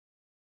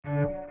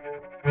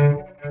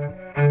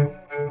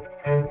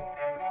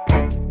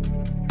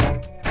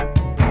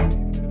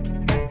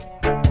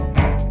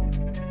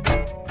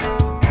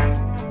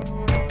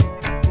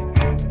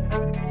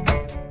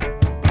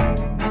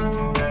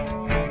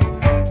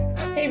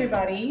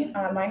everybody.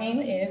 My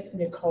name is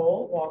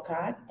Nicole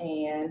Walcott,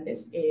 and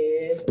this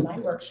is my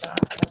workshop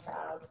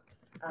about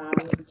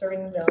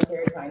serving the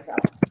military clientele.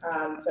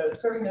 So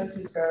serving those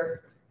who serve,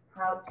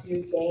 how to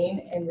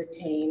gain and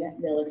retain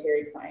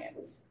military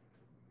clients.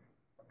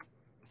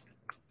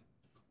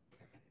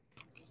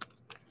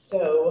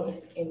 So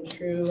in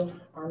true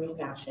Army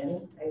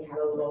fashion, I have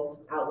a little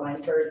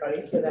outline for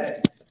everybody so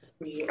that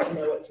we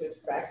know what to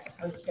expect.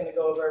 I'm just going to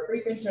go over a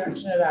brief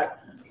introduction about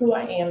who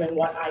I am and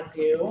what I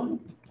do.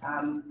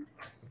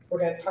 We're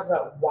going to talk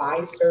about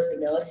why serve the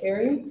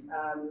military,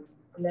 and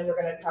then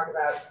we're going to talk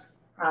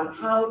about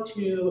how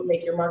to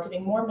make your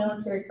marketing more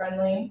military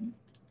friendly,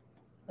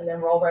 and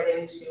then roll right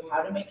into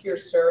how to make your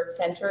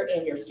center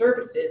and your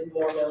services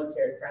more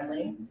military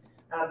friendly,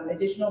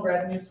 additional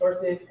revenue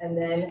sources,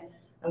 and then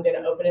I'm going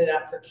to open it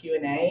up for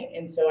Q&A.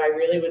 And so I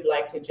really would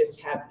like to just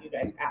have you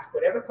guys ask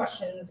whatever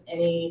questions,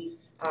 any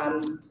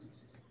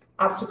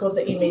obstacles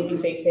that you may be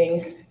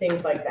facing,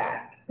 things like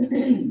that.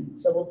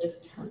 So we'll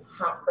just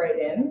hop right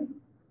in.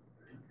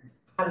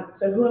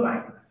 So who am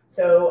I?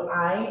 So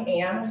I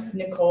am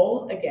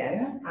Nicole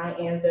again. I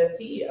am the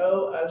CEO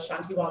of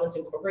Shanti Wellness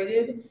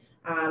Incorporated.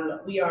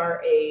 We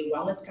are a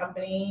wellness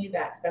company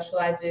that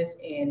specializes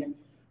in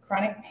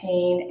chronic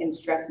pain and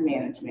stress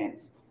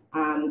management.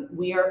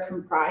 We are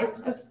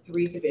comprised of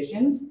 3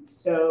 divisions.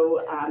 So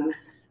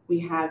we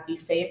have the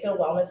Fayetteville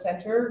Wellness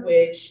Center,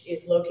 which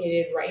is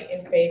located right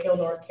in Fayetteville,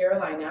 North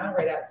Carolina,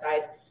 right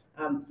outside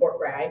Fort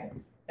Bragg.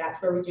 That's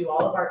where we do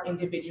all of our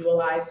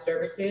individualized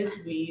services.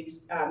 We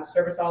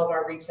service all of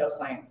our retail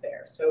clients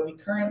there. So we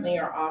currently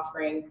are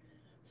offering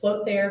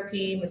float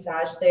therapy,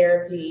 massage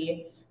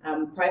therapy,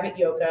 private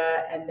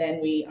yoga, and then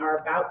we are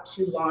about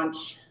to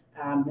launch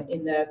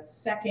in the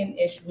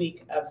second-ish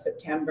week of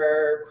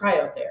September,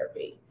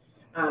 cryotherapy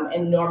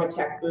and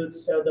Normatec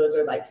boots. So those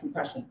are like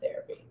compression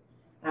therapy.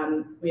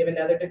 We have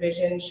another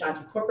division,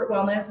 Shanti Corporate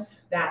Wellness,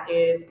 that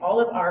is all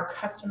of our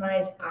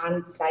customized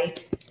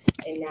on-site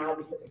and now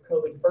because of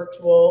COVID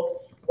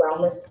virtual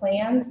wellness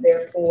plans.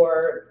 They're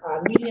for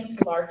medium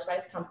to large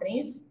size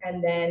companies.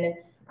 And then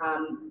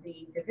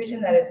the division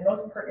that is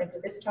most pertinent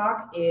to this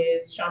talk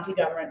is Shanti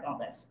Government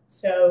Wellness.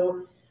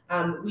 So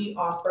we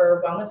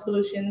offer wellness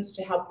solutions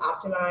to help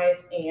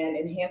optimize and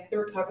enhance the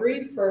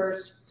recovery for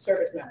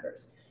service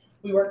members.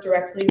 We work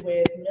directly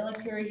with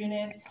military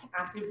units,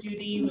 active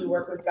duty. We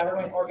work with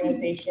government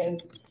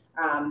organizations.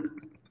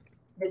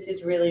 This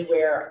is really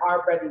where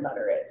our bread and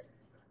butter is.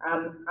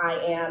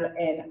 I am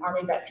an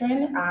Army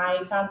veteran.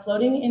 I found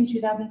floating in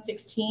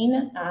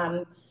 2016.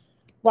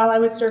 While I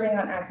was serving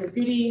on active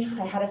duty,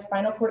 I had a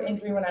spinal cord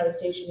injury when I was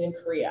stationed in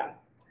Korea.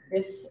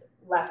 This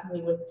left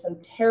me with some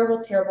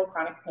terrible, terrible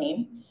chronic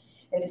pain.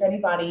 And if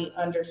anybody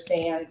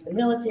understands the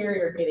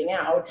military or getting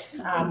out,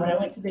 when I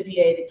went to the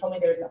VA, they told me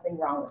there was nothing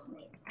wrong with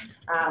me.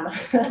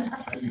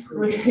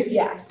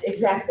 Yes,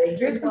 exactly.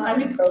 Here's some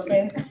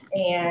ibuprofen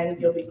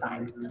and you'll be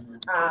fine.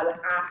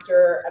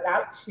 After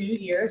about 2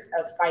 years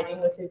of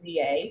fighting with the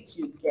VA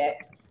to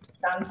get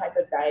some type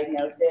of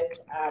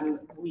diagnosis,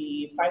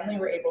 we finally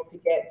were able to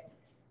get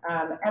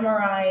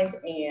MRIs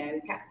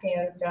and CAT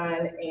scans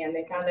done, and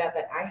they found out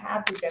that I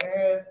have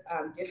degenerative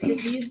disc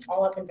disease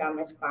all up and down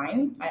my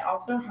spine. I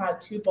also had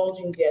 2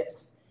 bulging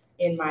discs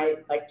in my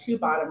 2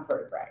 bottom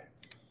vertebrae.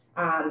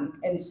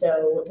 And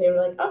so they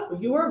were like, oh,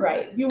 you were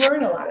right. You were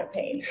in a lot of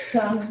pain.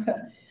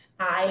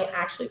 I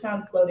actually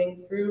found floating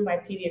through my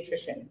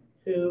pediatrician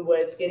who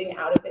was getting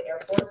out of the Air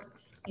Force.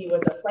 He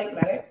was a flight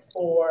medic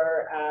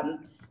for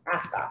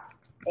ASOP,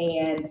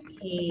 and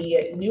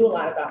he knew a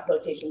lot about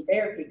flotation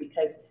therapy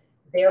because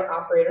their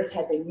operators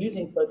had been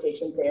using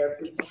flotation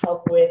therapy to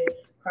help with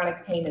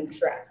chronic pain and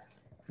stress.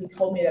 He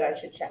told me that I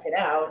should check it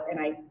out, and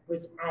I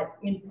was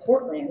in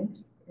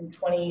Portland in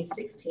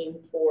 2016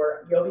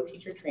 for yoga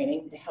teacher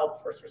training to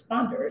help first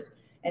responders.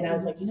 And I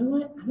was like, you know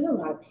what? I'm in a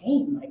lot of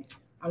pain. Like,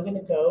 I'm going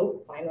to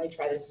go finally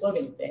try this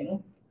floating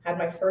thing. Had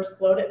my first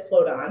float at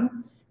Float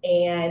On,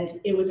 and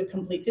it was a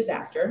complete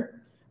disaster.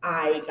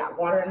 I got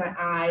water in my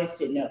eyes,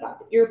 didn't know about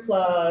the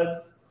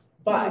earplugs,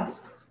 but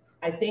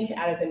I think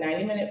out of the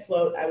 90-minute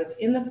float, I was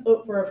in the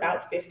float for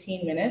about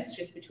 15 minutes,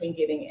 just between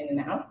getting in and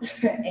out.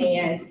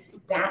 And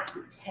that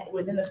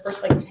within the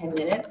first 10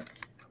 minutes,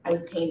 I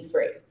was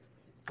pain-free.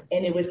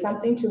 And it was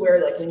something to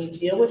where, when you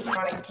deal with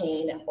chronic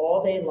pain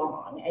all day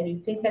long and you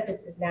think that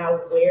this is now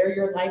where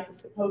your life is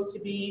supposed to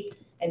be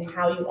and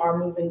how you are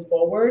moving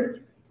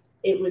forward,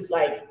 it was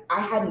like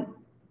I hadn't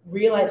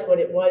realized what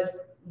it was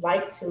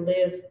like to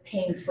live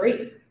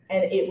pain-free.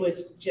 And it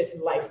was just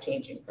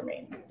life-changing for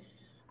me.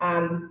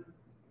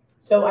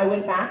 So I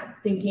went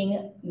back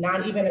thinking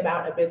not even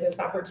about a business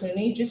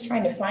opportunity, just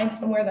trying to find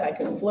somewhere that I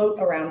could float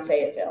around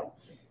Fayetteville.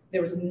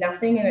 There was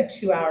nothing in a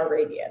 2-hour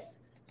radius.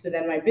 So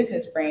then my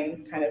business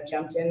brain kind of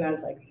jumped in and I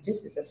was like,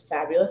 this is a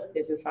fabulous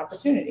business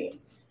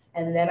opportunity.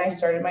 And then I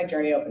started my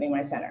journey opening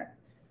my center.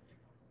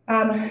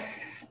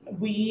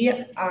 We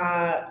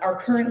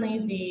are currently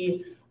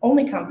the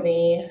only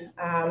company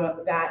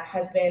that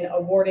has been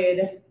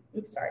awarded,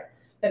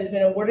 that has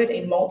been awarded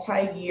a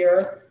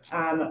multi-year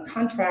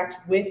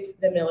contract with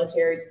the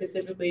military.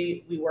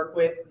 Specifically, we work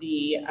with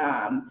the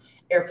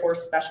Air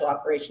Force Special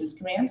Operations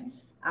Command.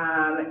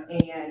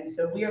 And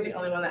so we are the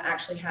only one that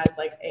actually has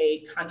like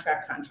a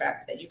contract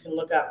that you can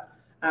look up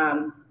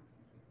on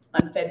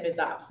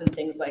FedBizOps and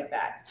things like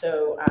that.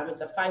 So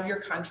it's a 5-year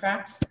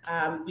contract.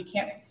 We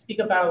can't speak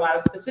about a lot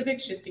of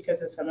specifics just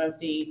because of some of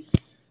the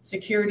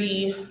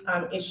security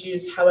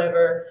issues.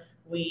 However,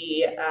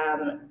 we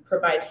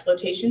provide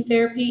flotation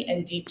therapy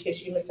and deep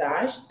tissue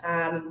massage.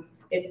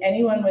 If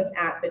anyone was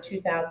at the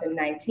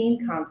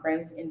 2019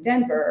 conference in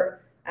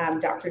Denver,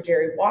 Dr.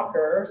 Jerry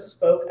Walker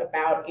spoke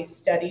about a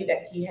study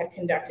that he had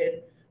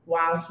conducted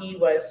while he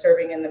was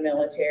serving in the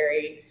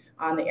military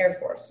on the Air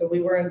Force. So we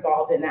were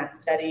involved in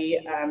that study.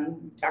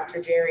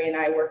 Dr. Jerry and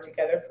I worked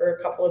together for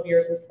a couple of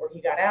years before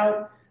he got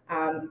out.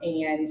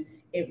 And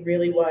it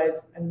really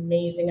was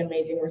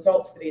amazing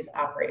results for these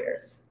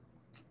operators.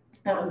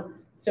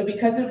 So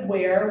because of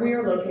where we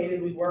are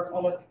located, we work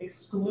almost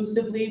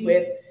exclusively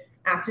with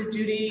active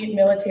duty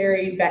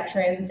military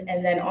veterans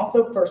and then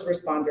also first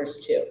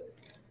responders too.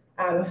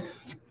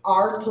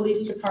 Our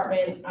police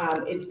department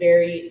is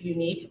very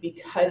unique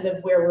because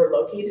of where we're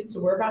located. So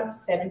we're about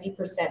 70%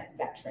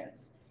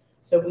 veterans.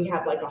 So we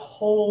have like a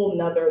whole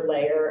nother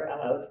layer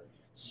of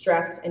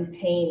stress and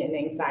pain and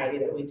anxiety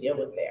that we deal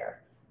with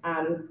there.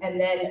 And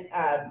then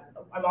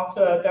I'm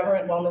also a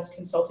government wellness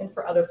consultant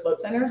for other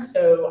float centers.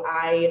 So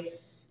I,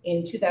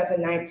 in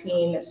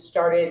 2019,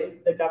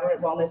 started the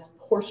government wellness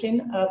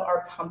portion of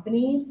our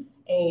company,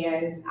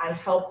 and I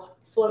help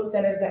float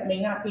centers that may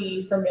not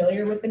be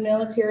familiar with the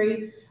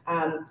military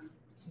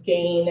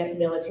gain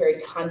military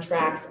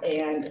contracts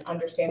and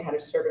understand how to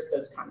service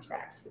those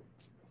contracts.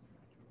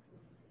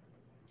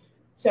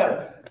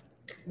 So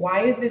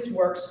why is this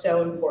work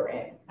so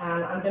important?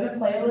 I'm going to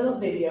play a little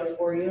video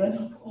for you,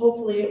 and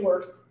hopefully it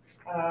works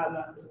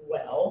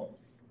well.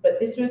 But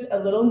this was a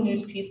little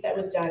news piece that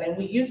was done, and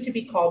we used to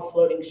be called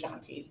Floating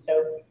Shanties,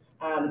 so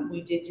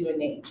we did do a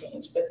name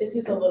change. But this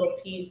is a little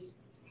piece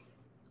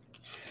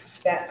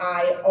that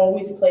I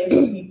always play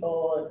for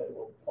people. If it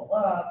will pull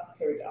up,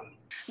 here we go.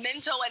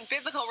 Mental and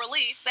physical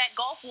relief that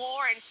Gulf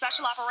War and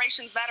Special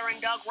Operations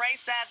veteran Doug Ray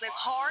says is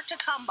hard to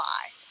come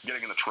by.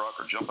 Getting in the truck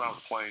or jumping out of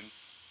the plane,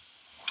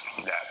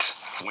 that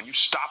when you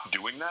stop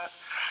doing that,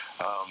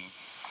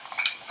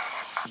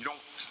 you don't,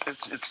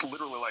 it's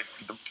literally like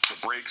the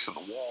brakes and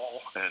the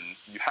wall, and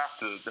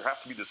there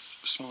has to be this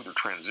smoother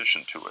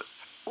transition to it.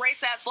 Ray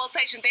says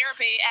flotation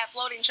therapy at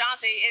Floating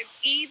Shanty is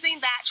easing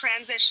that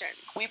transition.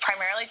 We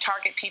primarily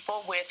target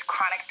people with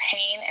chronic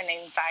pain and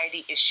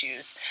anxiety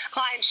issues.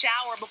 Clients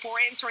shower before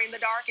entering the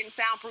dark and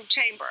soundproof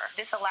chamber.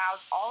 This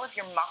allows all of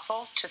your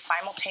muscles to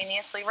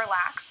simultaneously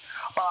relax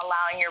while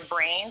allowing your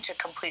brain to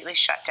completely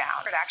shut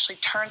down. It actually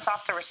turns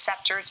off the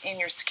receptors in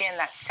your skin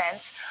that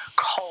sense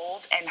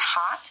cold and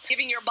hot,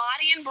 giving your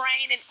body and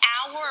brain an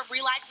hour of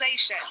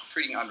relaxation.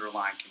 Treating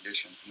underlying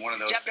conditions. One of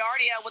those. Jeff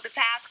Dardia with the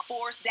Task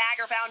Force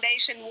Dagger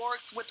Foundation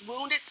works with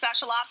wounded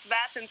special ops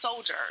vets and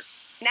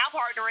soldiers, now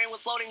partnering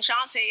with Floating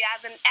Shanty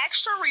as an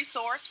extra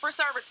resource for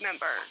service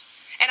members,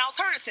 an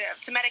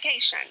alternative to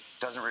medication.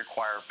 Doesn't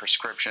require a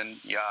prescription.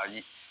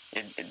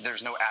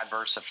 There's no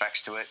adverse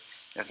effects to it.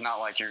 It's not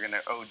like you're going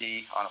to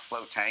OD on a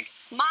float tank.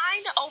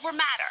 Mind over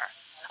matter,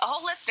 a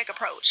holistic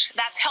approach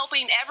that's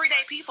helping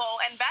everyday people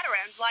and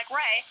veterans like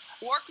Ray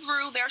work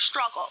through their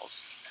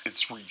struggles.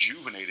 It's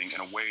rejuvenating in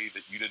a way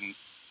that you didn't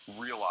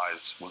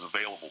realize was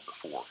available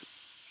before.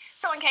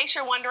 So in case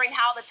you're wondering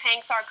how the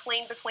tanks are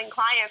cleaned between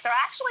clients, they're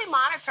actually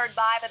monitored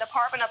by the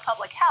Department of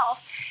Public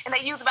Health, and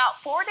they use about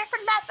 4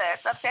 different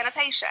methods of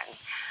sanitation.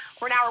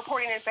 We're now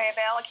reporting in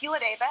Fayetteville. Akila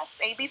Davis,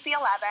 ABC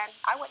 11,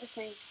 Eyewitness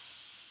News.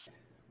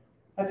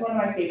 That's one of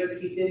my favorite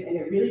pieces, and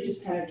it really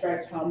just kind of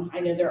drives home. I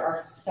know there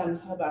are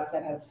some of us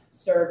that have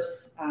served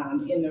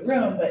in the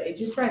room, but it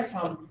just drives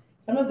home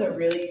some of the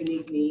really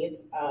unique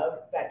needs of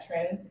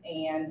veterans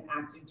and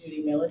active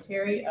duty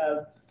military,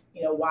 of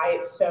why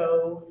it's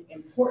so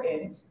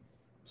important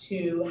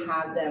to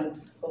have them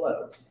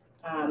float.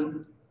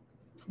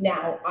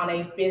 Now, on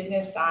a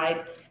business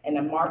side and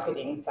a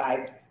marketing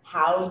side,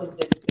 how does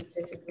this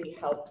specifically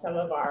help some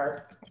of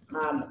our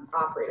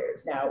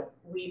operators? Now,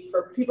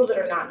 for people that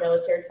are not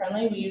military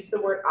friendly, we use the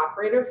word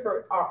operator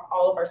for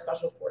all of our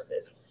special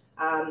forces.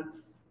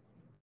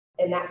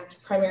 And that's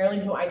primarily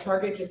who I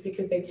target, just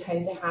because they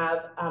tend to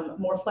have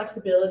more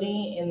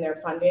flexibility in their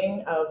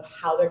funding of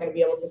how they're going to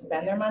be able to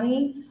spend their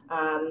money.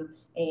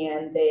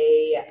 And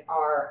they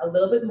are a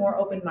little bit more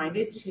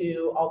open-minded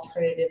to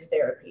alternative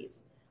therapies.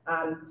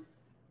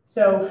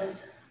 So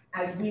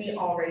as we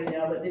already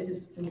know, but this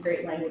is some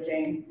great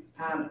languaging,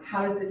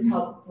 how does this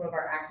help some of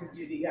our active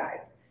duty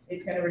guys?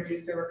 It's going to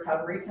reduce their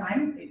recovery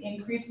time. It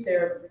increases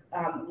their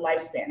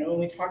lifespan. And when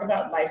we talk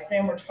about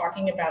lifespan, we're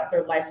talking about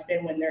their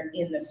lifespan when they're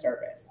in the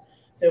service.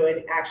 So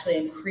it actually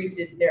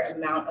increases their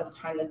amount of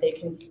time that they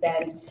can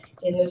spend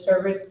in the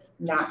service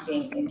not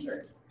being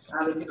injured.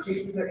 It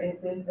decreases their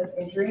incidence of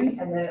injury.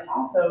 And then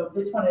also,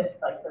 this one is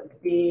like the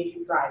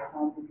big drive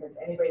home, because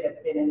anybody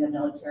that's been in the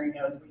military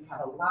knows we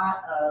have a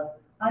lot of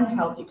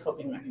unhealthy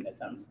coping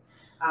mechanisms.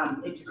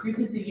 It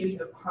decreases the use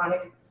of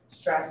chronic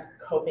stress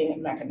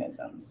coping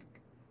mechanisms.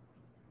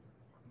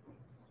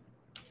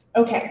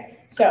 Okay,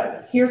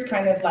 so here's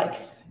kind of like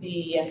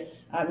the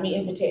meat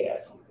and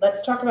potatoes.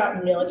 Let's talk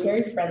about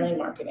military-friendly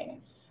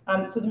marketing.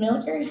 So the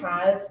military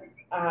has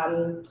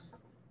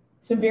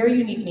some very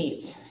unique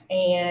needs,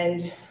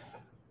 and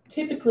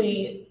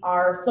typically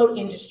our float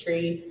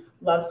industry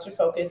loves to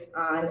focus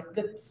on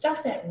the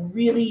stuff that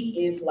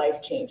really is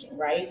life-changing,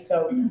 right?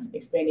 So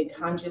expanding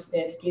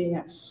consciousness, getting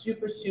that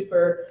super,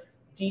 super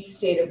deep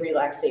state of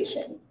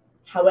relaxation.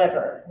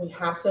 However, we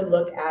have to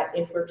look at,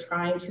 if we're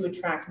trying to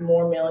attract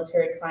more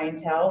military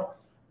clientele,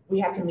 we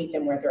have to meet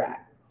them where they're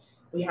at.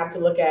 We have to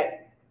look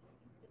at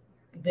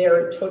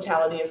their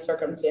totality of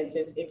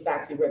circumstances,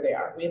 exactly where they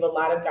are. We have a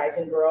lot of guys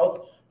and girls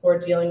who are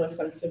dealing with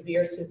some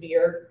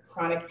severe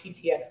chronic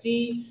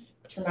PTSD,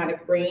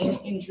 traumatic brain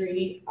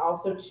injury.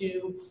 Also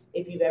too,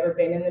 if you've ever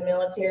been in the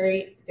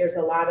military, there's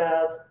a lot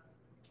of,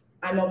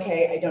 I'm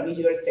okay, I don't need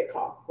to go to sick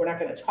call. We're not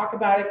going to talk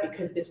about it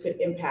because this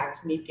could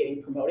impact me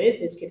getting promoted.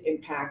 This could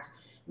impact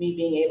me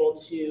being able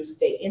to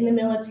stay in the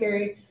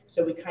military.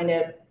 So we kind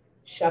of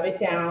shove it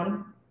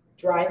down,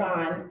 drive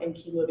on, and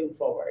keep moving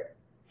forward.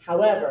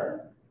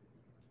 However,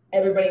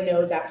 everybody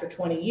knows after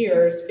 20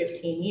 years,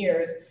 15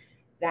 years,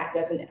 that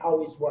doesn't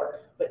always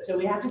work. But so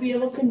we have to be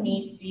able to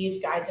meet these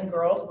guys and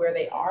girls where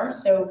they are.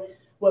 So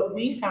what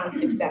we found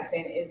success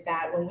in is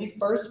that when we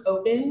first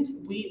opened,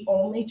 we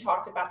only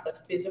talked about the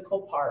physical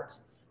part.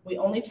 We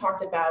only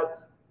talked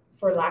about,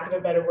 for lack of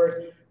a better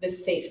word, the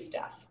safe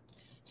stuff.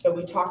 So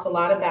we talked a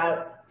lot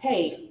about,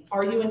 hey,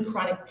 are you in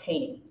chronic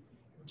pain?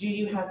 Do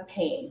you have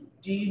pain?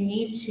 Do you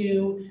need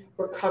to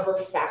recover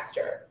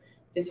faster?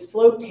 This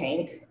float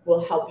tank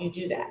will help you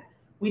do that.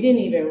 We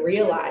didn't even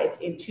realize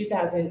in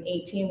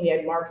 2018, we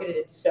had marketed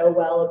it so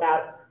well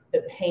about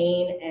the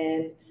pain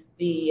and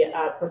the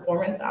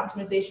performance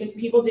optimization.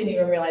 People didn't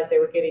even realize they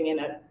were getting in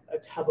a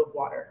tub of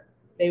water.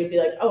 They would be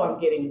like, oh, I'm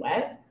getting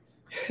wet.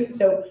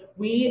 So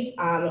we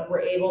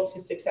were able to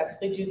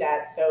successfully do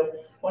that. So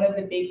one of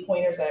the big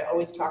pointers I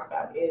always talk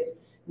about is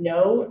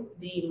know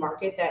the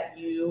market that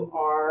you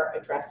are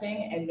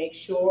addressing and make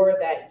sure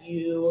that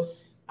you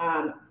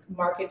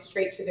market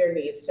straight to their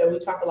needs. So we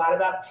talk a lot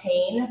about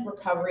pain,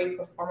 recovery,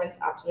 performance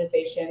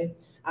optimization.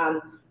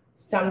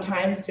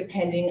 Sometimes,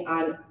 depending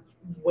on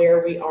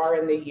where we are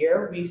in the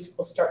year, we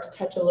will start to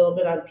touch a little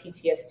bit on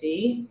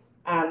PTSD.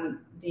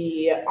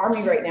 The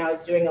Army right now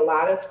is doing a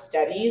lot of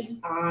studies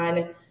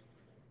on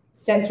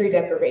sensory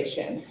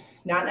deprivation,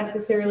 not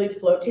necessarily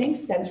float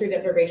tanks, sensory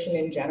deprivation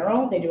in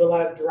general. They do a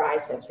lot of dry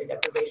sensory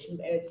deprivation,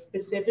 and it's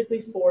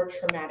specifically for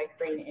traumatic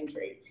brain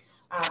injury.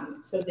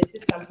 So this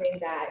is something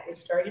that is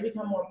starting to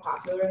become more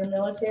popular in the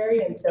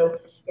military, and so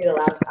it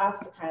allows us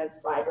to kind of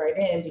slide right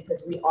in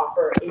because we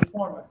offer a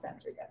form of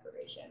sensory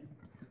deprivation.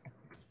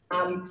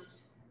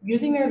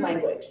 Using their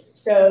language.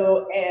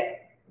 So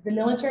the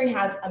military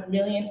has a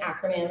million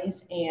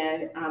acronyms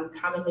and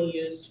commonly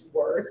used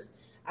words.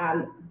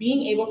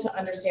 Being able to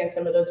understand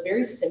some of those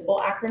very simple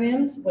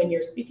acronyms when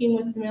you're speaking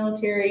with the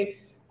military,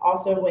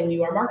 also when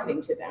you are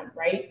marketing to them,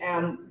 right?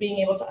 Being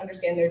able to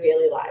understand their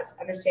daily lives,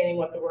 understanding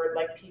what the word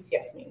like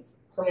PCS means,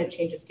 permanent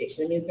change of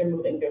station. It means they're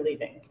moving, they're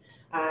leaving.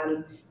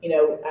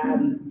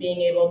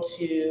 Being able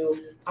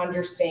to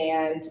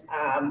understand,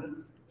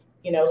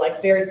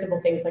 like very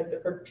simple things like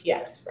the word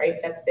PX, right?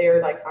 That's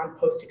their like on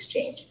post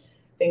exchange,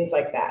 things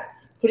like that.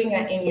 Putting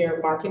that in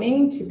your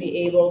marketing to be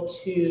able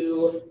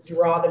to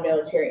draw the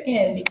military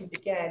in, because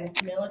again,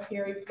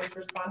 military first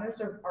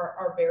responders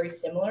are very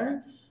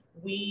similar.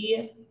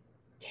 We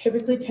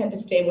typically tend to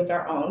stay with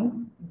our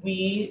own.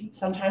 We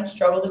sometimes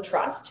struggle to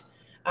trust,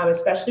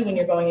 especially when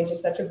you're going into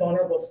such a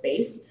vulnerable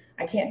space.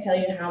 I can't tell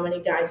you how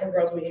many guys and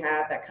girls we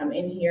have that come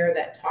in here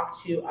that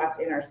talk to us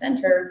in our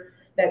center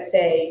that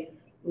say,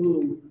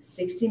 ooh,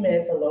 60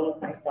 minutes alone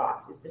with my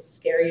thoughts is the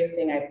scariest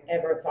thing I've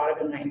ever thought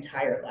of in my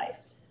entire life.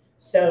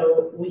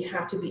 So we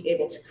have to be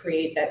able to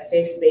create that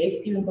safe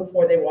space even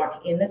before they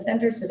walk in the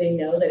center so they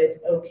know that it's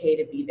okay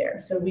to be there.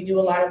 So we do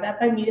a lot of that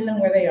by meeting them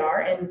where they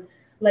are and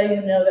letting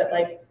them know that,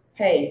 like,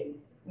 hey,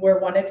 we're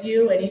one of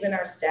you, and even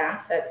our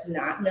staff that's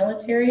not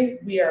military,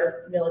 we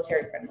are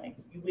military friendly.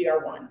 We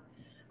are one.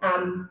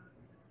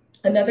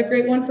 Another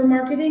great one for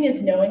marketing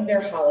is knowing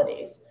their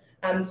holidays.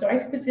 So I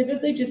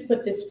specifically just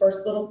put this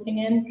first little thing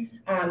in.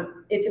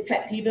 It's a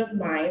pet peeve of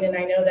mine, and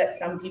I know that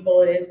some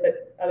people it is,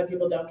 but other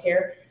people don't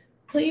care.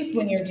 Please,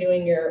 when you're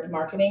doing your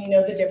marketing,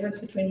 know the difference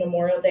between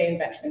Memorial Day and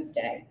Veterans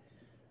Day.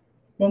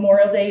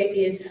 Memorial Day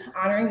is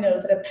honoring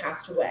those that have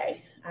passed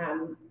away.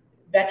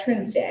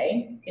 Veterans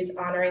Day is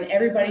honoring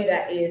everybody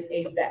that is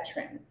a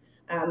veteran.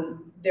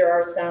 There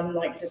are some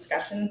like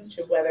discussions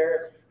to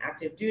whether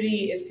active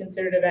duty is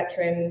considered a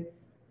veteran,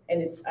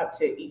 and it's up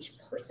to each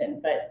person,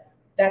 but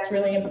that's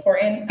really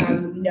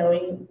important,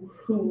 knowing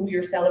who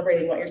you're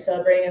celebrating, what you're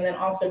celebrating, and then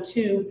also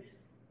too,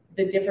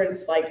 the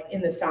difference like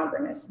in the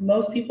somberness.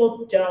 Most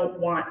people don't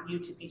want you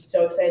to be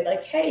so excited,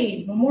 like,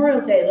 hey,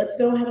 Memorial Day, let's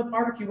go have a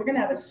barbecue. We're gonna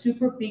have a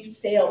super big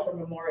sale for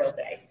Memorial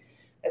Day.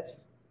 That's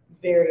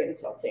very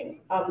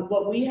insulting.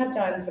 What we have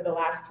done for the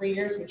last 3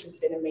 years, which has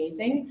been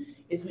amazing,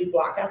 is we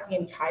block out the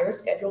entire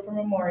schedule for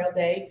Memorial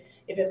Day.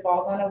 If it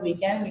falls on a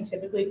weekend, we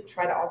typically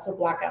try to also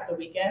block out the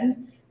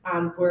weekend.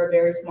 We're a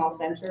very small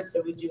center,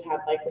 so we do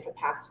have like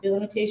capacity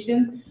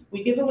limitations.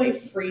 We give away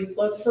free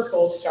floats for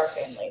Gold Star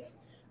families.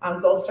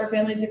 Gold Star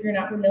families, if you're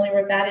not familiar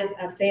with that, is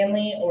a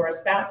family or a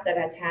spouse that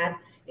has had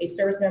a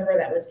service member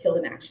that was killed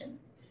in action.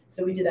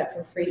 So we do that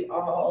for free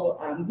all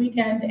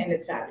weekend, and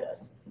it's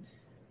fabulous.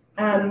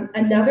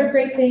 Another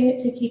great thing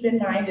to keep in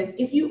mind is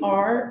if you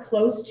are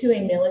close to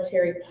a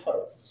military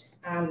post,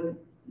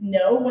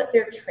 know what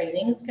their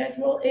training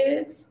schedule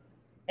is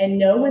and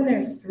know when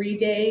their 3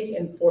 days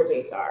and 4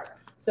 days are.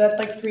 So that's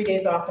like 3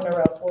 days off in a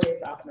row, 4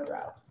 days off in a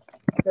row.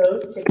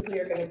 Those typically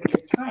are going to be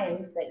the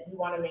times that you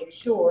want to make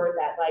sure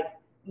that, like,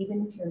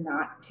 even if you're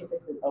not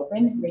typically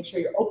open, make sure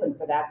you're open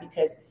for that,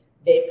 because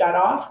they've got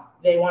off,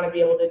 they want to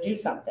be able to do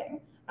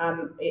something.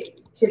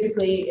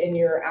 Typically in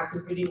your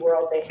active duty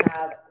world, they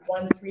have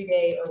 1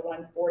 3-day or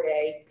 1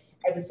 4-day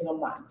every single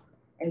month.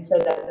 And so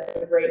that's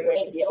a great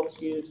way to be able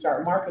to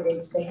start marketing,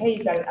 to say, hey,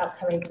 you've got an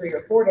upcoming 3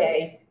 or 4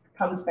 day,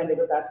 come spend it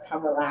with us,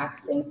 come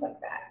relax, things like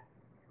that.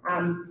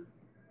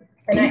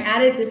 And I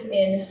added this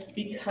in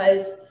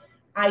because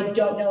I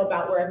don't know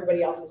about where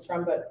everybody else is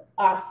from, but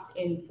us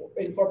in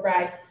Fort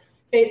Bragg,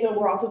 Fayetteville,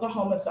 we're also the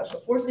home of Special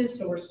Forces,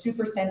 so we're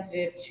super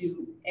sensitive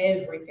to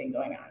everything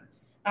going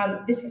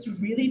on. This has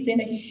really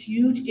been a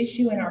huge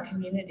issue in our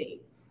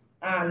community,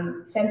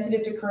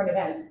 sensitive to current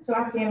events. So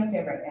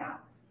Afghanistan right now,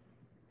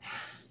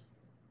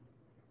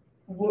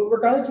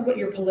 regardless of what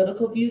your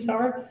political views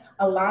are,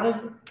 a lot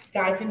of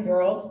guys and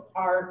girls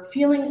are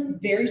feeling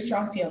very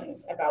strong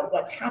feelings about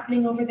what's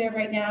happening over there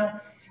right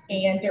now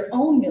and their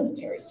own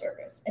military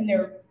service. And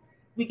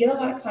we get a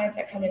lot of clients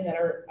that come in that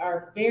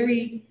are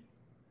very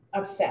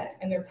upset,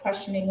 and they're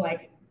questioning,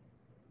 like,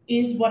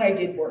 is what I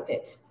did worth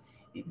it?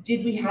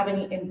 Did we have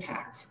any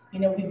impact? You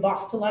know, we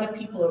lost a lot of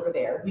people over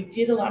there. We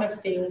did a lot of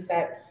things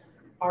that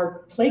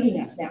are plaguing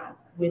us now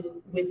with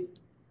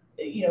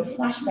you know,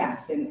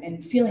 flashbacks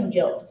and feeling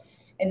guilt.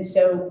 And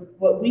so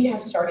what we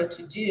have started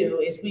to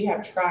do is we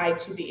have tried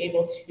to be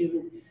able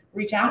to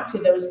reach out to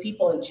those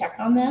people and check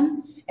on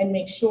them and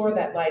make sure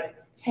that, like,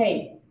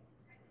 hey,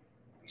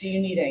 do you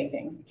need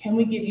anything? Can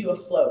we give you a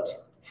float?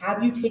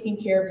 Have you taken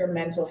care of your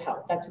mental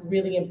health? That's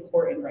really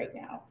important right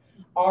now.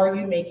 Are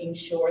you making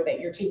sure that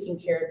you're taking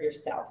care of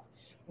yourself?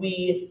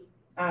 We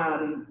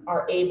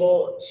are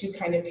able to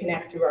kind of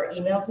connect through our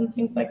emails and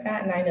things like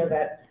that. And I know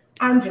that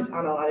I'm just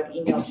on a lot of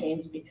email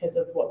chains because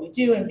of what we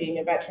do and being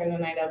a veteran.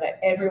 And I know that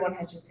everyone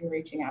has just been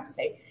reaching out to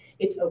say,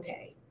 it's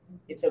okay.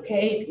 It's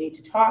okay. If you need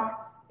to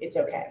talk, it's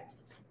okay.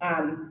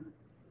 And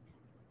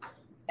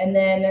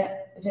then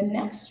the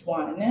next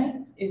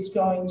one is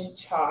going to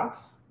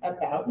talk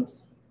about,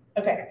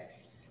 okay,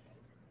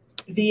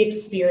 the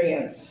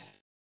experience.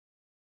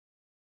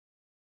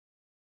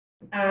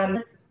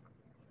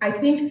 I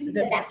think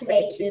the best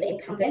way to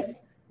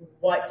encompass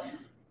what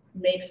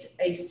makes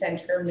a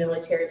center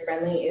military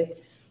friendly is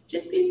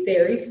just be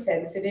very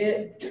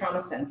sensitive,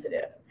 trauma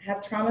sensitive,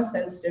 have trauma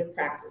sensitive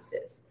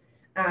practices.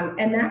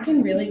 And that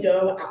can really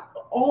go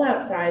all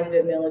outside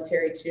the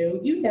military too.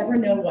 You never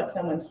know what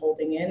someone's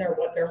holding in or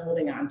what they're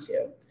holding on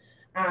to.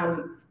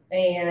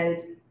 And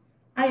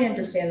I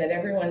understand that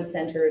everyone's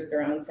center is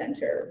their own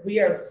center. We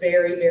are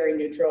very, very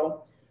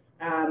neutral.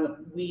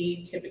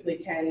 We typically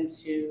tend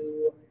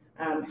to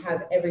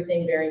have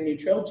everything very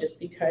neutral just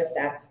because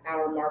that's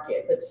our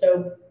market. But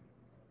so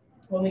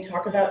when we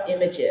talk about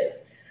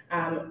images,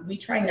 we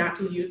try not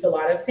to use a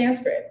lot of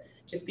Sanskrit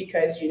just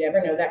because you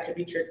never know, that could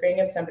be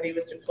triggering if somebody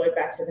was deployed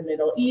back to the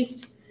Middle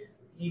East.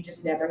 You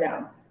just never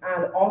know.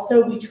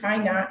 Also, we try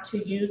not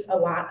to use a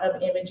lot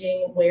of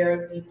imaging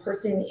where the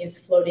person is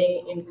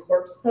floating in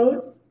corpse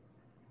pose,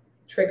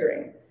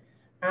 triggering,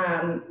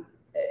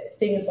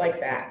 things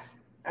like that.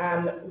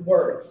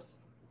 Words,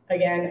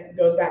 again,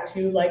 goes back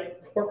to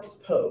like corpse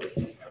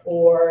pose,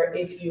 or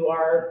if you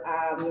are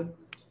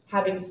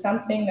having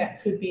something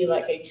that could be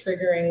like a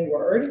triggering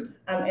word,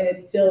 and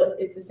it's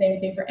the same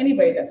thing for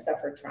anybody that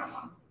suffered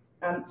trauma.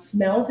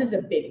 Smells is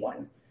a big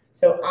one.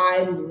 So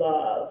I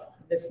love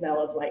the smell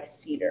of like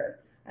cedar.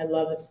 I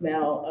love the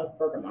smell of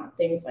bergamot,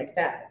 things like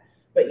that.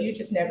 But you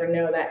just never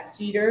know, that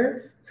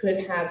cedar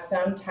could have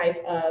some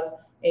type of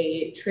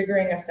a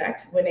triggering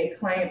effect when a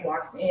client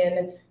walks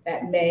in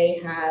that may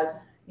have,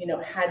 you know,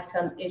 had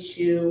some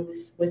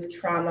issue with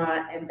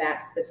trauma in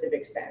that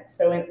specific sense.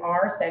 So in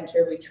our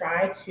center, we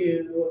try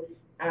to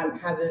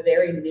have a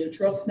very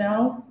neutral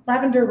smell.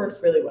 Lavender works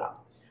really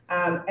well.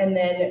 And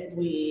then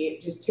we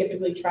just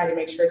typically try to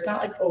make sure it's not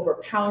like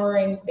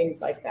overpowering,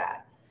 things like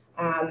that.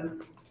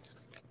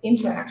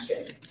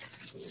 Interaction.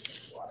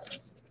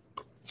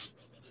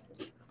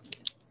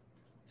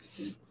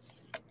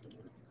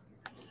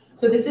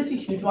 So this is a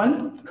huge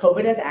one.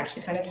 COVID has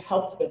actually kind of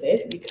helped with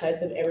it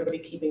because of everybody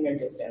keeping their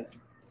distance.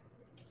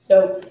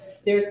 So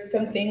there's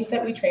some things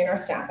that we train our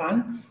staff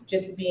on,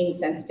 just being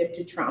sensitive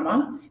to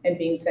trauma and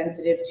being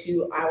sensitive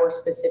to our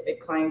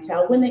specific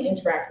clientele when they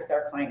interact with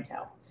our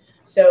clientele.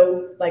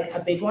 So like a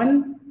big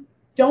one,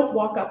 don't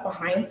walk up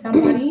behind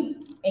somebody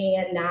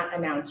and not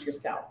announce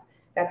yourself.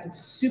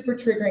 That's super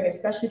triggering,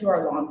 especially to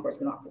our law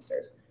enforcement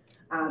officers.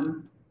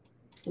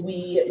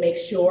 We make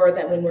sure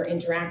that when we're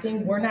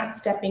interacting, we're not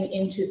stepping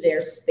into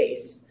their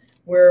space.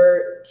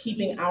 We're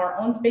keeping our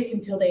own space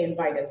until they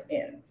invite us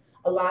in.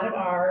 A lot of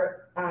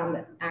our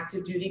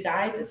active duty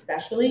guys,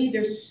 especially,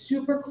 they're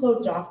super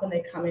closed off when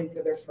they come in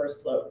for their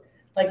first float.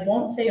 Like,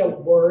 won't say a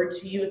word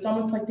to you. It's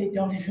almost like they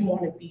don't even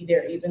want to be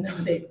there, even though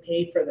they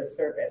paid for the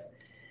service.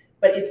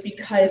 But it's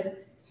because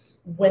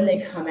when they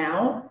come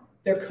out,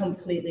 they're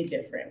completely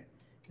different.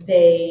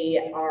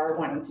 They are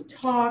wanting to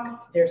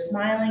talk, they're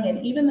smiling,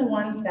 and even the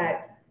ones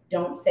that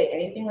don't say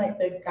anything, like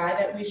the guy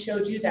that we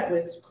showed you that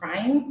was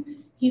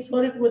crying, he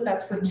floated with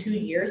us for 2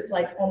 years,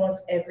 like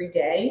almost every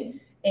day.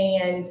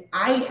 And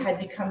I had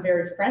become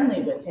very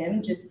friendly with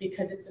him just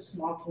because it's a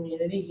small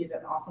community. He's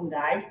an awesome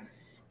guy.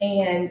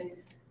 And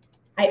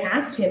I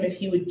asked him if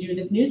he would do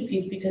this news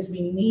piece because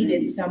we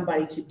needed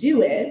somebody to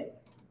do it.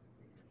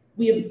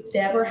 We have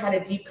never had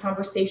a deep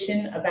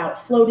conversation about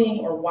floating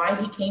or why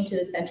he came to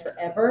the center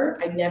ever.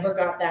 I never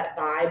got that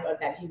vibe of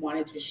that he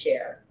wanted to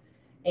share.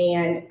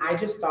 And I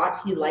just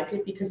thought he liked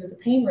it because of the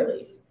pain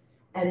relief.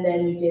 And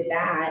then we did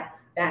that.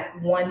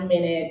 That 1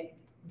 minute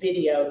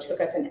video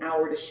took us an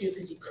hour to shoot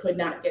because he could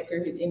not get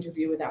through his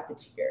interview without the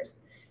tears.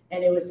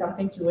 And it was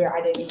something to where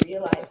I didn't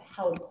realize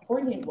how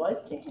important it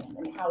was to him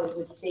and how it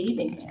was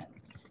saving him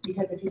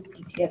because of his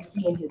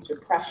PTSD and his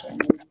depression.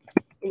 And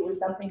it was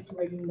something to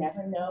where you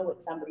never know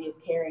what somebody is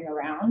carrying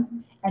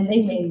around, and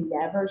they may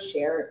never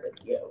share it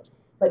with you,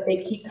 but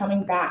they keep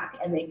coming back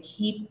and they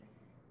keep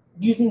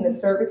using the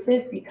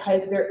services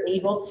because they're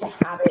able to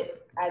have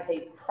it as a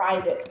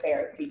private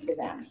therapy to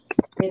them.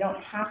 They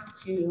don't have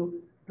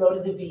to go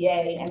to the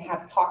VA and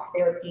have talk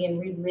therapy and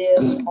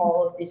relive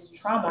all of this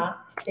trauma.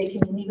 They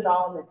can leave it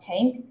all in the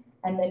tank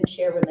and then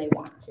share when they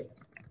want to.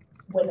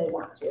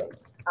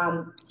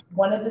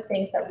 One of the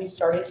things that we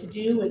started to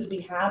do is we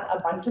have a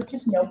bunch of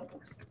just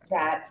notebooks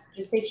that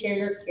just say share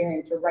your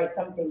experience or write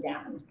something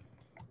down.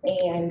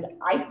 And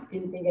I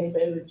didn't think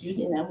anybody was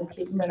using them. We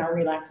keep them in our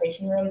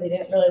relaxation room. They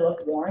didn't really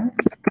look worn.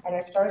 And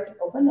I started to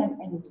open them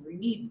and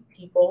read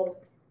people's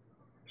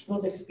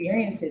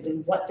experiences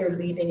and what they're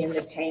leaving in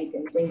the tank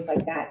and things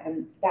like that.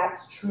 And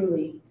that's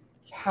truly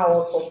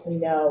powerful to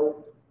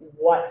know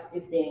what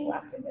is being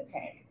left in the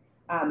tank.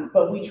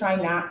 But we try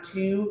not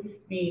to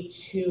be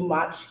too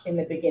much in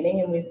the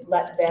beginning, and we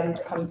let them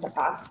come to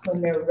us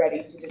when they're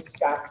ready to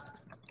discuss,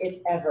 if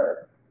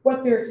ever,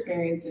 what their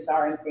experiences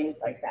are and things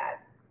like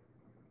that.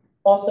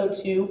 Also,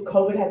 too,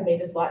 COVID has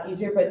made this a lot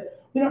easier,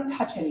 but we don't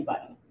touch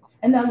anybody.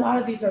 And then a lot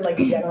of these are like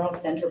general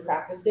center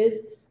practices,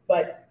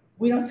 but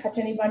we don't touch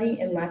anybody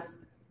unless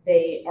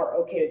they are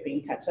okay with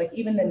being touched. Like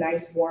even the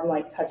nice warm,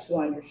 like touch you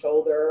on your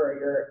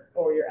shoulder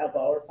or your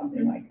elbow or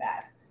something like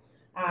that.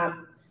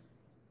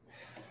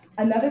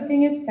 Another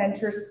thing is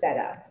center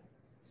setup.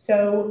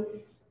 So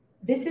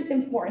this is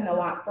important a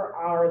lot for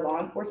our law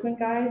enforcement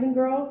guys and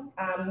girls,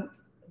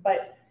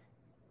 but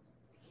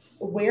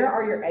where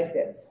are your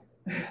exits?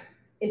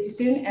 As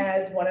soon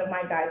as one of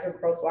my guys or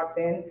girls walks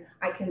in,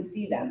 I can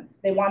see them.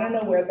 They want to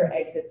know where their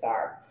exits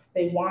are.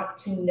 They want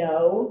to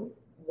know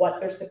what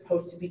they're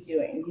supposed to be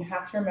doing. You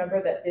have to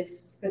remember that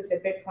this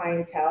specific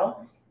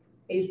clientele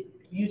is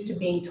used to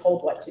being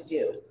told what to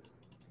do.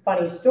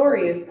 Funny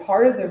story is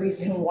part of the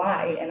reason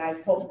why, and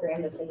I've told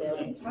Graham this a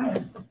million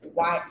times,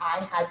 why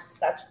I had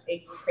such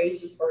a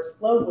crazy first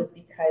float was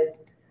because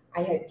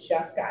I had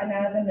just gotten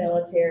out of the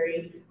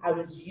military. I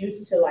was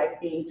used to like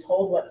being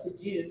told what to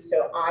do.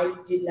 So I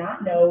did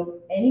not know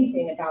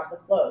anything about the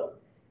float.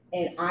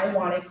 And I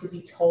wanted to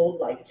be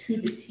told like to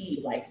the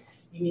T, like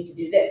you need to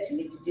do this, you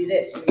need to do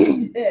this, you need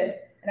to do this.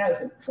 And I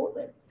was in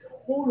Portland,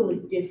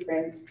 totally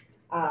different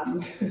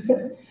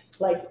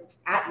like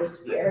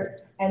atmosphere.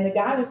 And the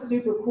guy was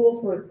super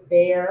cool for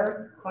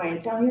their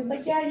clientele. He was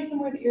like, yeah, you can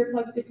wear the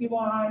earplugs if you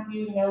want.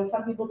 You know,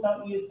 some people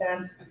don't use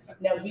them.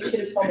 No, he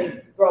should have told me,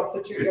 girl,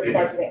 put your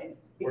earplugs in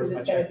because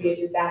it's going to be a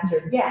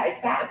disaster. Yeah,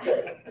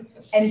 exactly.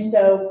 And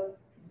so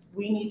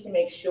we need to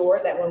make sure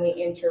that when we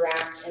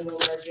interact and when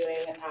we're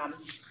doing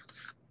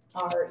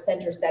our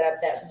center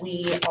setup, that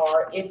we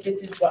are, if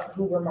this is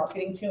who we're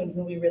marketing to and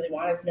who we really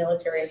want as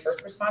military and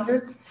first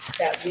responders,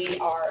 that we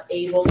are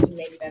able to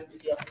make them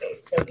feel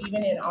safe. So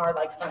even in our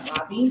like front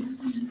lobby,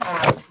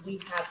 we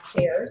have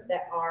chairs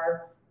that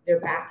are, their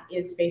back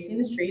is facing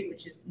the street,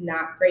 which is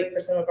not great for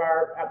some of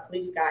our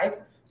police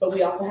guys, but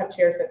we also have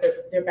chairs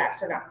that their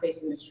backs are not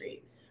facing the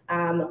street.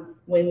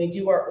 When we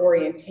do our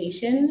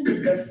orientation,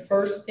 the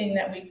first thing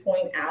that we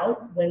point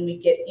out when we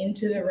get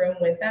into the room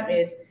with them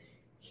is,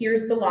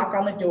 here's the lock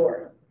on the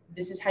door.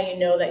 This is how you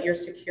know that you're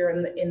secure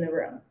in the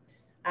room.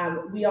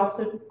 We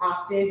also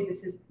opted,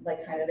 this is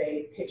like kind of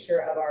a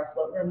picture of our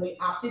float room. We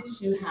opted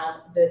to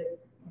have the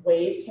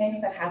wave tanks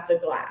that have the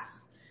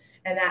glass.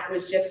 And that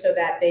was just so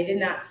that they did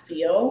not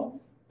feel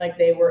like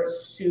they were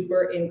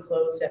super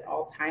enclosed at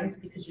all times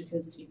because you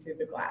can see through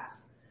the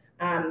glass.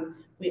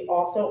 We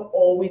also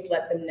always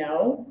let them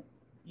know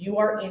you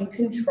are in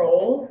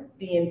control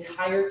the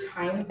entire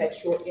time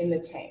that you're in the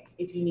tank.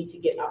 If you need to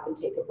get up and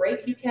take a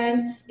break, you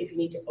can. If you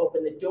need to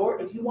open the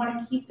door, if you want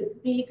to keep the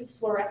big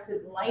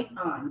fluorescent light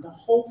on the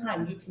whole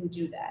time, you can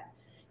do that.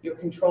 Your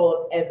control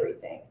of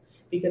everything.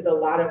 Because a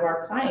lot of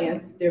our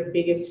clients, their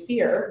biggest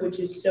fear, which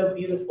is so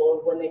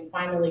beautiful when they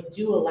finally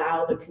do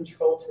allow the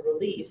control to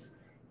release,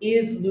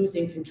 is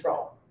losing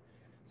control.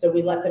 So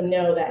we let them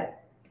know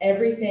that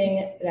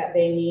everything that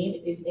they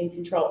need is in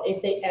control.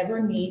 If they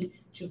ever need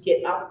to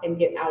get up and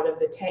get out of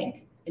the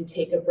tank and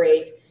take a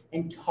break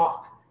and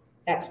talk,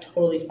 that's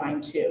totally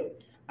fine too.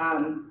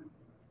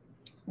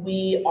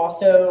 We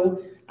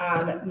also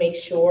make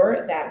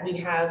sure that we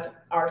have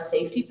our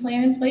safety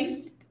plan in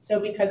place. So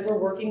because we're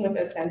working with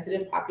a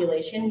sensitive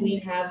population, we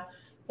have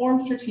formed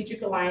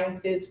strategic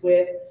alliances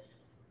with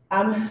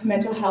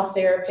mental health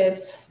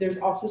therapists. There's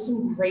also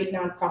some great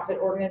nonprofit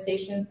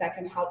organizations that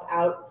can help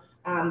out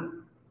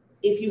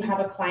if you have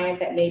a client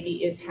that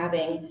maybe is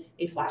having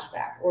a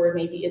flashback or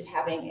maybe is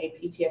having a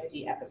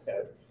PTSD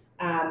episode.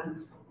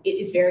 It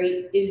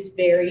is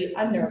very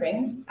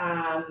unnerving.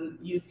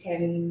 You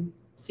can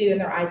see it in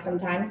their eyes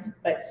sometimes,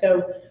 but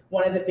so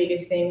one of the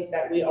biggest things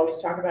that we always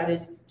talk about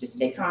is just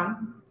stay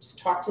calm, just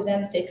talk to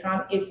them, stay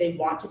calm. If they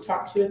want to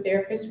talk to a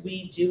therapist,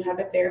 we do have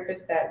a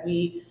therapist that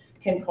we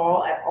can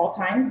call at all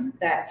times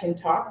that can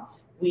talk.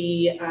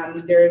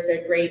 There's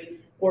a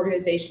great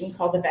organization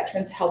called the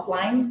Veterans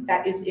Helpline.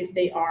 That is if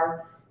they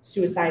are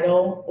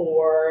suicidal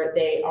or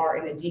they are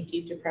in a deep,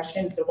 deep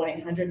depression. It's a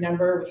 1-800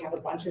 number. We have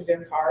a bunch of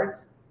their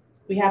cards.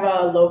 We have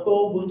a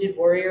local Wounded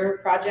Warrior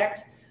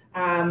project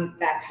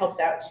that helps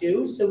out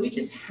too. So we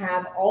just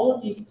have all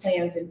of these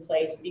plans in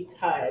place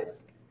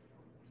because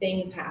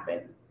things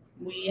happen.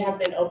 We have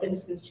been open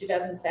since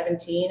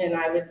 2017, and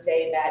I would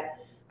say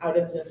that out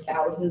of the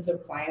thousands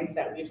of clients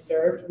that we've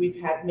served,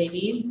 we've had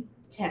maybe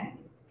 10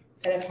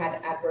 that have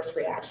had adverse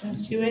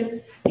reactions to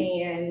it.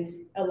 And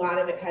a lot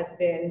of it has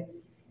been,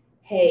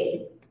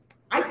 hey,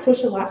 I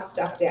push a lot of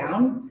stuff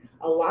down.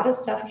 A lot of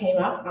stuff came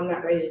up. I'm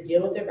not ready to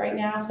deal with it right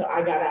now. So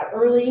I got out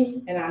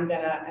early and I'm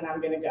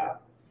gonna go.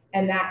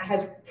 And that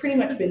has pretty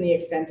much been the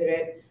extent of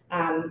it.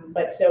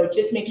 But so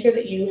just make sure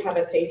that you have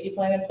a safety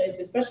plan in place,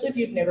 especially if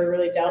you've never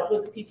really dealt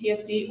with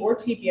PTSD or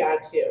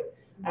TBI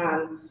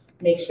too.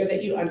 Make sure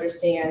that you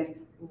understand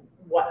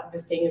what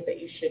the things that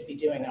you should be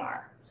doing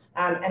are.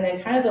 And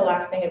then kind of the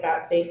last thing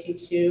about safety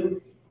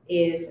too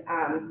is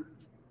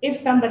if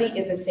somebody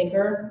is a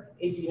sinker,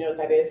 if you know what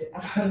that is,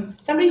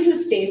 somebody who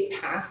stays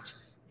past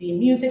the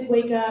music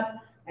wake up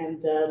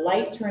and the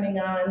light turning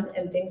on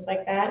and things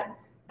like that,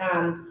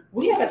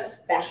 we have a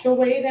special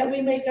way that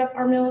we make up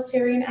our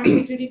military and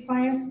active duty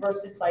clients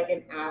versus like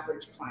an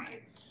average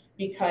client,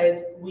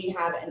 because we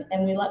have,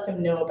 and we let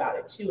them know about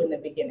it too in the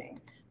beginning.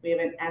 We have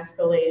an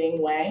escalating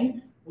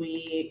way.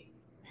 We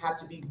have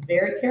to be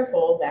very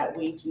careful that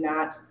we do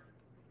not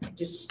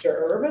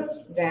disturb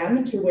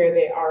them to where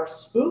they are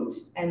spooked,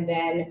 and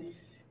then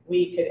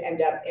we could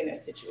end up in a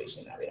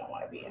situation that we don't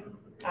want to be in.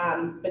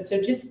 But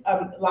so just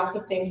lots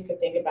of things to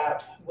think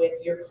about with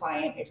your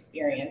client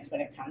experience when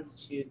it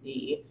comes to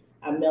the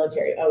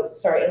military. Oh,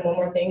 sorry, and one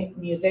more thing,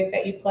 music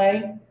that you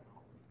play.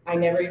 I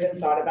never even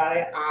thought about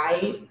it.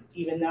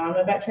 Even though I'm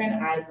a veteran,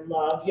 I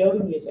love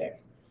yoga music.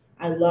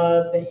 I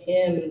love the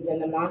hymns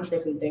and the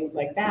mantras and things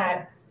like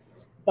that,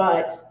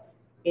 but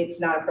it's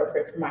not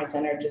appropriate for my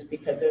center just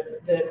because of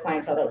the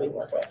clientele that we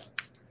work with.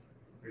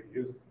 What do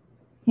you use?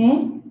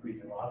 What do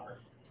you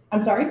offer?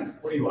 I'm sorry?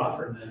 What do you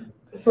offer then?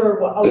 For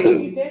what? Oh,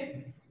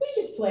 music? We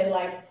just play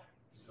like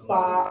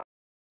spa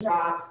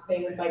drops,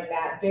 things like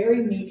that.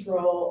 Very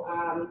neutral.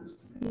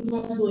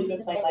 Sometimes we'll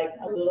even play like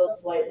a little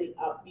slightly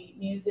upbeat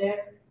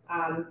music.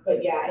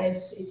 But yeah, and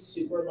it's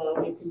super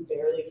low. You can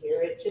barely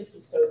hear it, just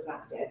so it's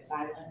not dead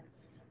silent.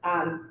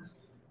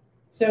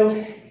 So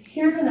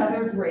here's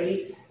another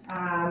great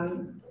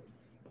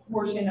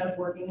portion of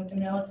working with the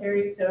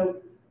military.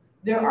 So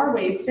there are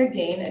ways to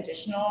gain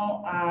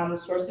additional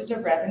sources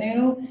of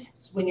revenue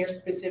when you're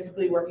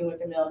specifically working with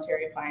the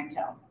military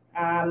clientele.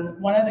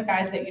 One of the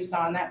guys that you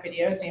saw in that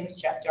video, his name is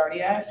Jeff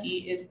Dardia.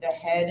 He is the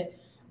head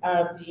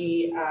of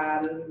the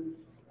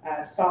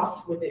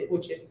SOF,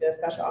 which is the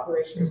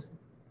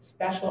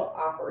Special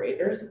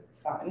Operators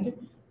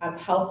Fund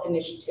Health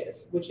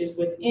Initiatives, which is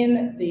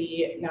within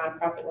the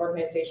nonprofit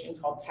organization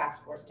called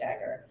Task Force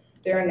Dagger.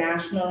 They're a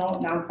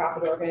national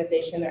nonprofit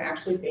organization. They're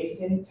actually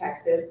based in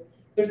Texas.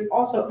 There's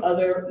also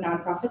other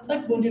nonprofits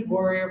like Wounded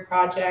Warrior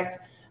Project,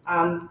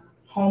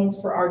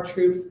 Homes for Our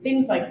Troops,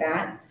 things like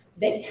that.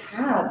 They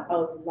have a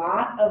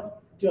lot of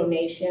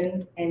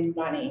donations and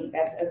money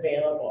that's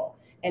available.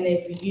 And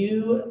if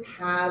you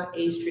have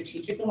a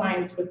strategic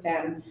alliance with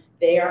them,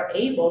 they are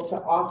able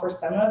to offer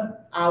some of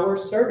our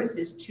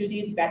services to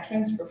these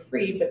veterans for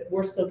free, but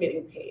we're still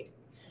getting paid.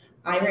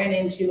 I ran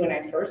into, when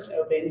I first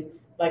opened,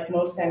 like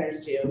most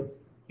centers do,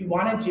 you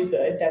want to do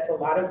good. That's a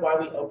lot of why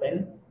we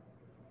open.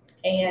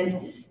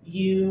 And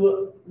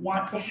you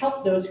want to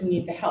help those who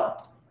need the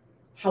help.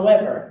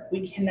 However,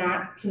 we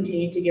cannot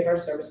continue to give our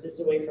services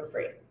away for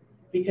free,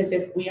 because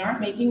if we aren't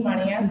making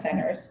money as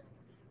centers,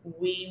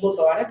 we will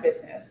go out of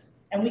business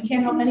and we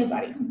can't help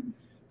anybody.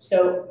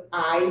 So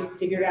I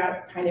figured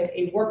out kind of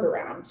a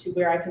workaround to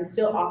where I can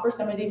still offer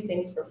some of these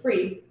things for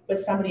free, but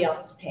somebody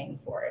else is paying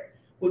for it,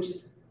 which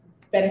is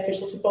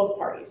beneficial to both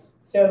parties.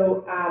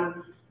 So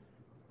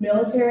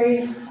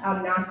military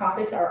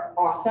nonprofits are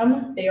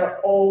awesome. They are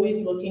always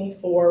looking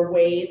for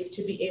ways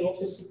to be able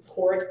to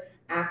support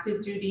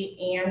active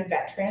duty and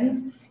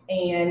veterans.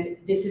 And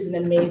this is an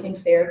amazing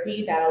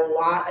therapy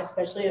that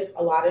especially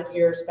a lot of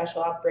your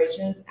special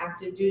operations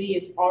active duty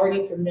is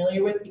already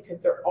familiar with because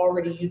they're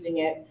already using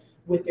it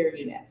with their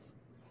units.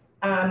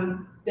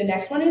 The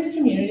next one is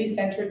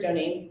community-centered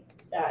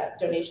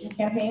donation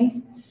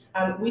campaigns.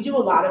 We do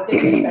a lot of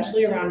this,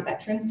 especially around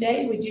Veterans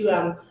Day. We do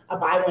a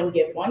buy one,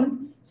 give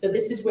one. So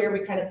this is where we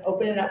kind of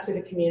open it up to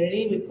the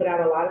community. We put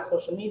out a lot of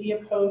social media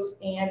posts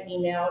and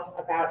emails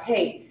about,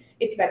 hey,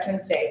 it's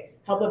Veterans Day,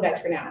 help a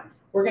veteran out.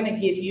 We're gonna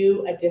give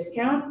you a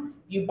discount.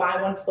 You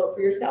buy one float for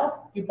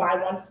yourself, you buy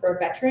one for a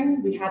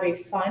veteran. We have a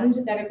fund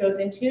that it goes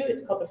into.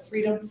 It's called the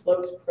Freedom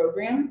Floats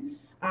Program.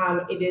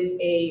 It is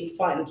a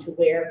fund to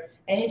where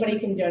anybody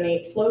can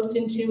donate floats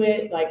into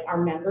it, like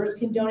our members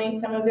can donate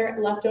some of their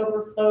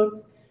leftover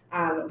floats.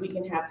 We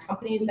can have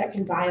companies that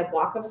can buy a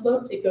block of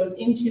floats. It goes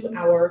into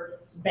our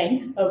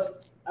bank of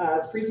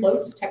free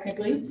floats,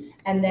 technically.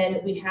 And then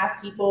we have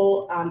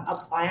people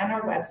apply on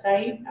our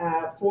website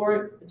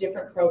for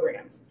different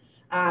programs.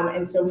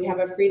 And so we have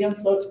a Freedom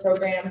Floats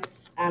program.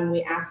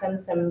 We ask them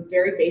some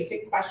very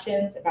basic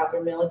questions about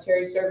their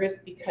military service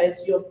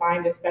because you'll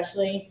find,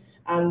 especially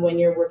when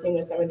you're working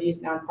with some of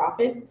these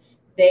nonprofits,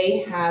 they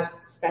have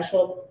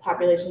special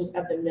populations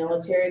of the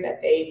military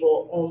that they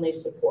will only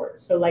support.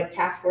 So like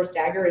Task Force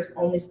Dagger is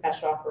only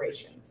special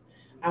operations.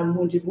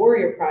 Wounded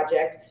Warrior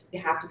Project, you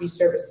have to be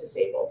service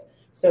disabled.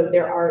 So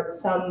there are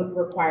some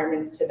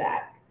requirements to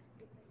that.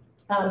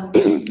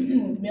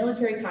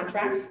 Military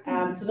contracts.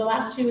 So the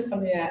last two is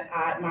something that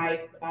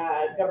my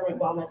government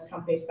wellness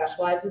company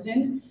specializes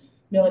in,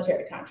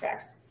 military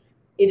contracts.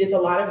 It is a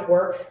lot of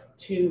work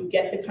to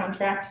get the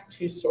contract,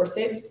 to source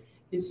it.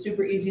 It's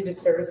super easy to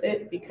service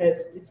it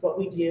because it's what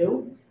we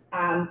do.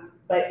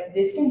 But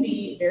this can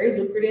be very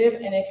lucrative,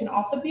 and it can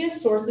also be a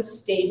source of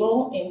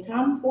stable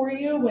income for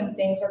you when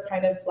things are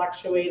kind of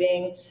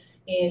fluctuating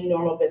in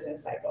normal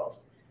business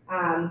cycles.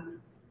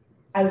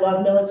 I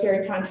love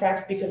military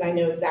contracts because I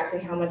know exactly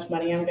how much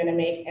money I'm going to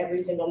make every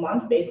single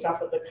month based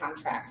off of the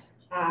contract.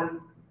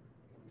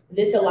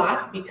 This a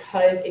lot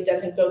because it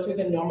doesn't go through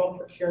the normal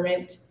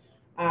procurement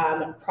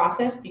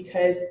process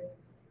because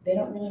they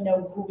don't really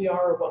know who we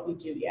are or what we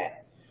do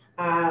yet.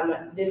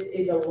 This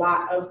is a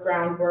lot of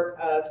groundwork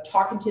of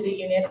talking to the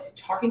units,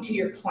 talking to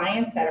your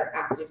clients that are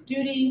active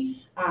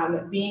duty,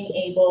 being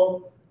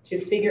able to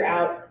figure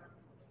out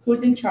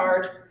who's in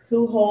charge,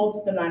 who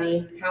holds the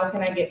money, how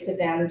can I get to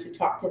them to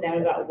talk to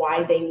them about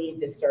why they need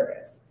this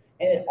service.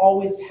 And it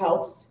always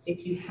helps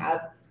if you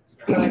have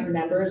current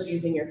members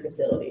using your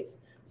facilities.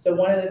 So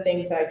one of the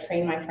things that I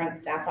train my front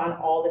staff on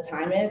all the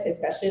time is,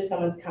 especially if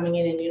someone's coming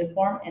in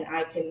uniform and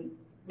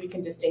we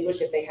can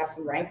distinguish if they have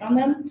some rank on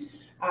them.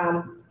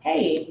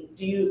 Hey,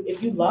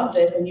 if you love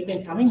this and you've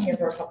been coming here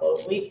for a couple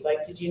of weeks,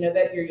 like, did you know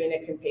that your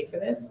unit can pay for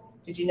this?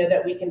 Did you know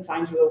that we can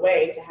find you a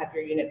way to have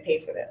your unit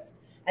pay for this?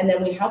 And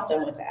then we help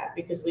them with that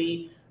because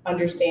we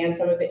understand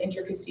some of the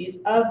intricacies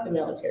of the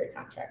military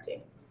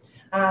contracting.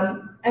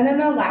 And then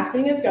the last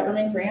thing is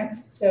government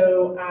grants.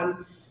 So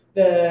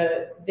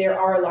there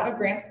are a lot of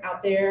grants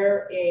out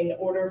there in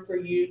order for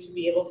you to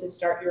be able to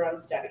start your own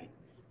study.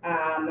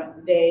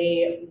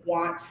 They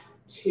want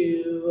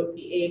to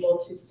be able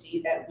to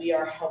see that we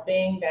are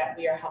helping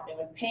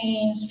with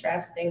pain,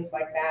 stress, things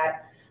like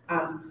that.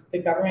 The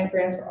government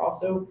grants are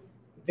also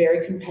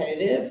very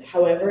competitive.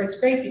 However, it's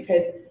great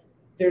because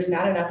there's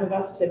not enough of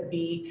us to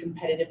be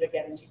competitive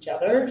against each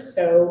other.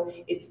 So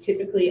it's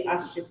typically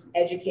us just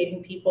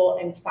educating people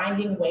and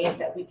finding ways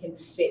that we can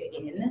fit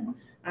in.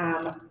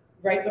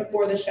 Right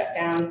before the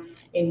shutdown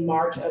in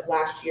March of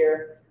last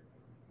year,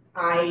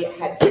 I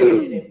had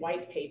created a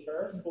white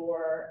paper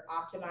for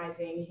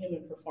optimizing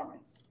human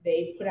performance.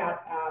 They put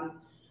out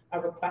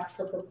a request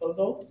for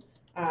proposals,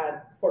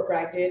 Fort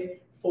Bragg did,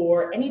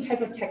 for any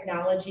type of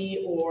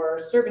technology or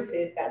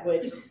services that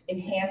would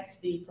enhance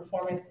the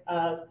performance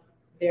of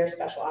their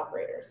special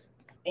operators.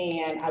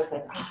 And I was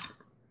like,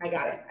 I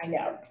got it, I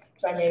know.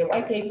 So I made a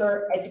white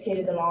paper,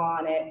 educated them all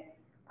on it.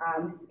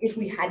 If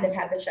we hadn't have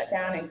had the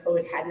shutdown and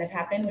COVID hadn't have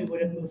happened, we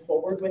would have moved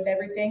forward with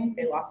everything.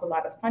 They lost a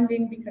lot of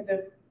funding because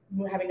of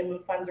having to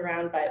move funds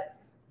around. But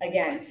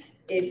again,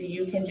 if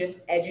you can just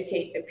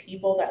educate the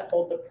people that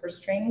hold the purse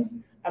strings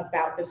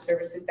about the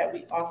services that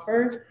we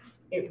offer,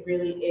 it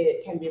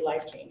can be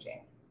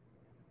life-changing.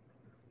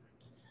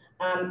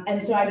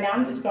 And so now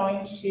I'm just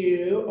going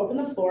to open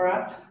the floor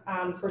up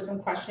for some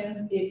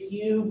questions. If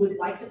you would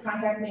like to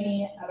contact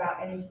me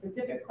about any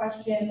specific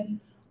questions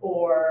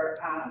or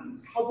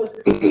help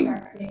with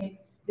contracting,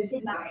 this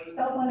is my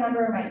cell phone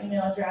number, my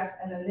email address,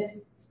 and then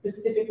this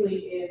specifically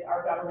is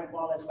our government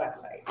wellness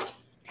website.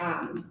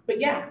 But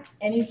yeah,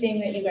 anything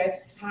that you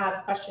guys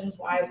have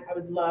questions-wise, I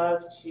would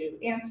love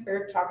to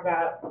answer, talk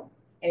about,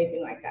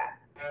 anything like that.